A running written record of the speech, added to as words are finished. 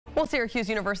Well, Syracuse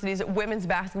University's women's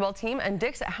basketball team and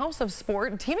Dick's House of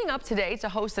Sport teaming up today to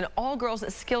host an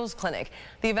all-girls skills clinic.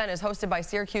 The event is hosted by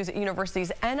Syracuse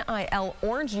University's NIL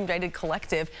Orange United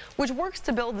Collective, which works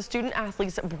to build the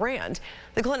student-athlete's brand.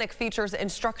 The clinic features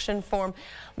instruction from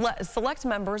select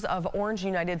members of Orange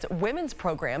United's women's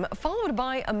program, followed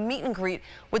by a meet and greet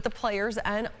with the players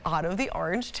and Otto the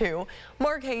Orange, too.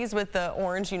 Mark Hayes with the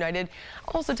Orange United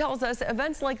also tells us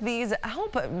events like these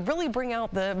help really bring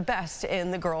out the best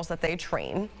in the girls that they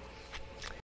train.